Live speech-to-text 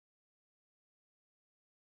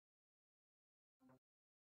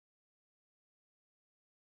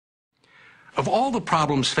Of all the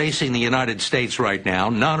problems facing the United States right now,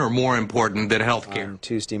 none are more important than health care. On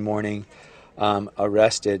Tuesday morning,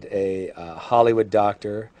 arrested a Hollywood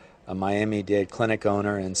doctor, a Miami-Dade clinic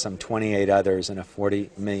owner, and some 28 others in a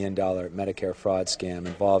 $40 million Medicare fraud scam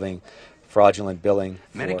involving fraudulent billing.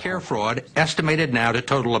 Medicare fraud, estimated now to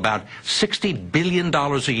total about $60 billion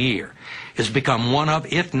a year, has become one of,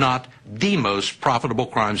 if not the most profitable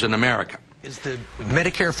crimes in America. Is the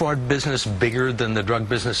Medicare fraud business bigger than the drug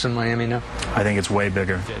business in Miami now? I think it's way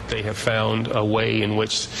bigger. They have found a way in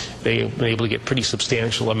which they have been able to get pretty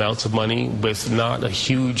substantial amounts of money with not a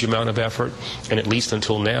huge amount of effort, and at least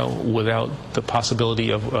until now, without the possibility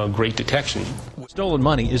of great detection. Stolen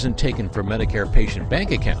money isn't taken from Medicare patient bank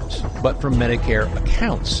accounts, but from Medicare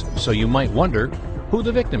accounts. So you might wonder who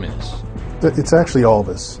the victim is. It's actually all of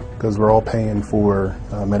us, because we're all paying for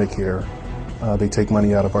Medicare. They take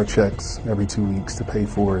money out of our checks every 2 weeks to pay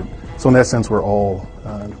for it. So in that sense, we're all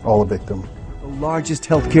a victim. The largest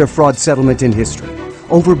healthcare fraud settlement in history.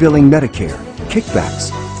 Overbilling Medicare,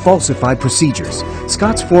 kickbacks, falsified procedures.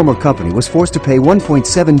 Scott's former company was forced to pay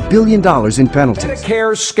 $1.7 billion in penalties.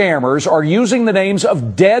 Medicare scammers are using the names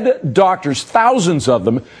of dead doctors, thousands of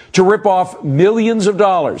them, to rip off millions of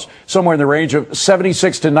dollars, somewhere in the range of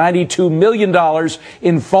 $76 to $92 million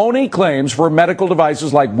in phony claims for medical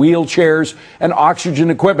devices like wheelchairs and oxygen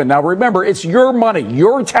equipment. Now remember, it's your money,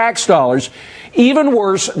 your tax dollars. Even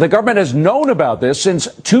worse, the government has known about this since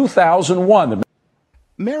 2001.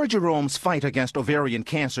 Mary Jerome's fight against ovarian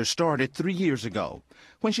cancer started 3 years ago.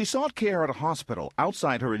 When she sought care at a hospital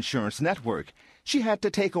outside her insurance network, she had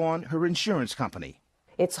to take on her insurance company.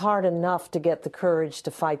 It's hard enough to get the courage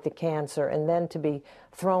to fight the cancer and then to be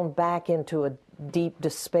thrown back into a deep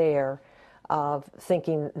despair of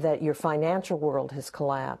thinking that your financial world has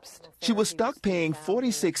collapsed. She was stuck paying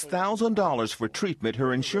 $46,000 for treatment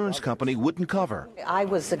her insurance company wouldn't cover. I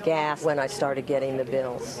was aghast when I started getting the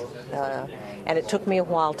bills, and it took me a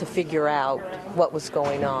while to figure out what was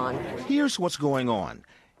going on. Here's what's going on.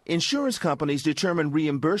 Insurance companies determine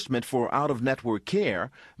reimbursement for out-of-network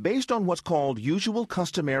care based on what's called usual,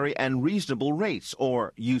 customary, and reasonable rates,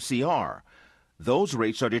 or UCR. Those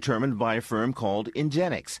rates are determined by a firm called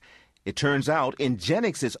Ingenix. It turns out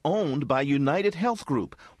Ingenix is owned by United Health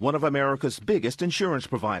Group, one of America's biggest insurance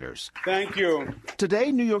providers. Thank you.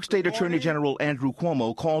 Today, New York State Attorney General Andrew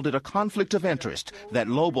Cuomo called it a conflict of interest that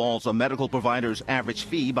lowballs a medical provider's average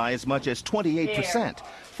fee by as much as 28%,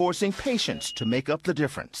 forcing patients to make up the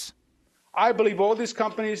difference. I believe all these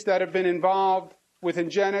companies that have been involved with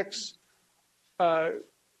Ingenix, that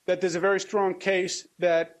there's a very strong case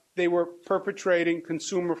that they were perpetrating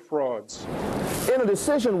consumer frauds. In a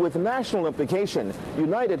decision with national implication,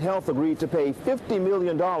 United Health agreed to pay $50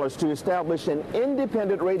 million to establish an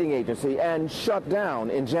independent rating agency and shut down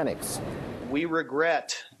Ingenix. We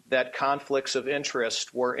regret that conflicts of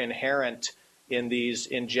interest were inherent in these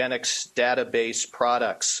Ingenix database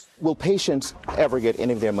products. Will patients ever get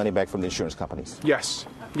any of their money back from the insurance companies? Yes,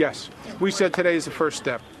 yes. We said today is the first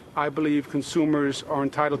step. I believe consumers are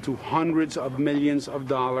entitled to hundreds of millions of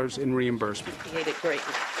dollars in reimbursement.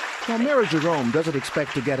 While Mary Jerome doesn't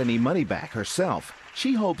expect to get any money back herself,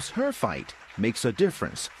 she hopes her fight makes a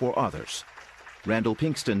difference for others. Randall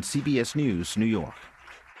Pinkston, CBS News, New York.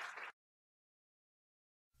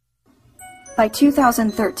 By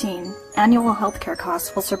 2013, annual healthcare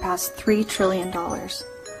costs will surpass $3 trillion.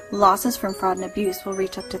 Losses from fraud and abuse will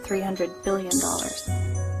reach up to $300 billion.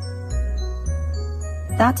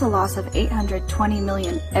 That's a loss of $820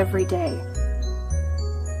 million every day.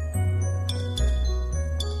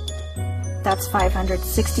 That's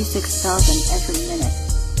 $566,000 every minute.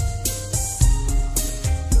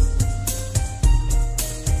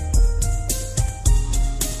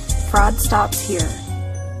 Fraud stops here.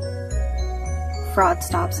 Fraud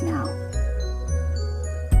stops now.